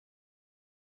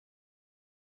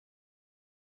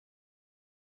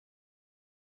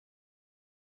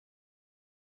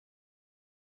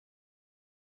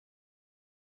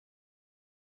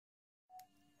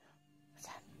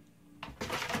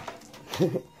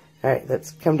Alright,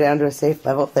 let's come down to a safe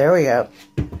level. There we go.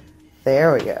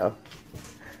 There we go.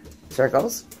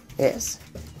 Circles. Yes.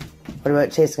 What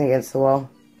about chasing against the wall?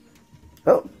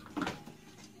 Oh.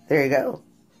 There you go.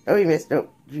 Oh, you missed. No,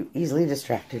 you easily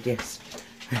distracted. Yes.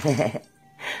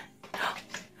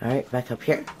 Alright, back up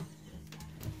here.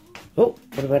 Oh,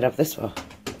 what about up this wall?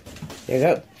 There you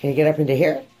go. Can you get up into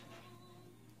here?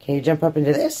 Can you jump up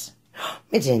into this?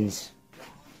 Mittens.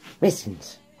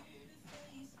 Mittens.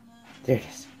 There it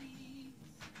is.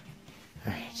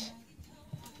 Alright.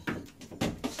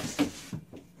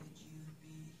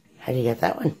 How do you get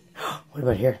that one? What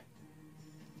about here?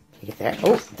 Can you get there?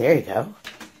 Oh, there you go.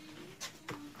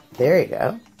 There you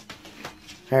go.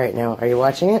 Alright, now, are you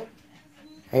watching it?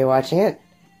 Are you watching it?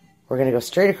 We're going to go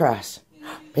straight across.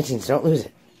 Mittens, don't lose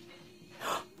it.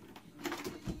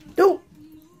 No!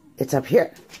 It's up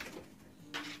here.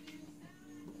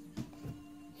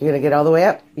 You're going to get all the way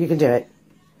up? You can do it.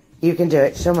 You can do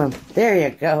it. Show Mom. There you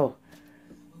go.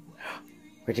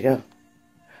 Where'd you go?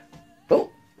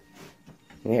 Oh!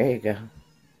 There you go.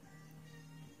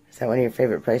 Is that one of your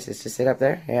favorite places to sit up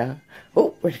there? Yeah.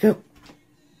 Oh, where'd you go?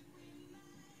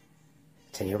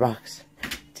 It's in your box.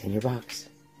 It's in your box.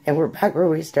 And we're back where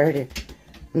we started.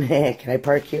 Man, can I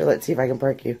park you? Let's see if I can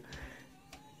park you.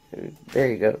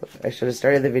 There you go. I should have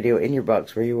started the video in your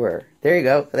box where you were. There you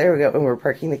go. There we go. And we're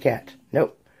parking the cat.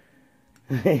 Nope.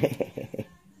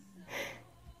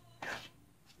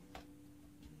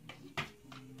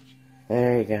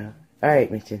 There you go.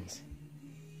 Alright, Mittens.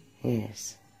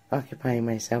 Yes. Occupying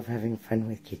myself having fun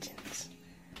with kittens.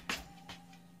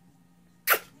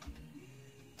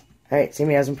 Alright, see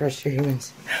meows and purse, your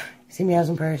humans. See meows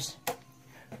and purse.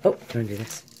 Oh, don't do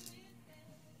this.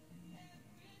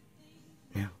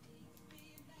 No.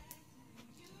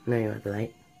 No, you want the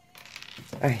light.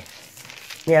 Alright.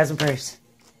 Meows and purse.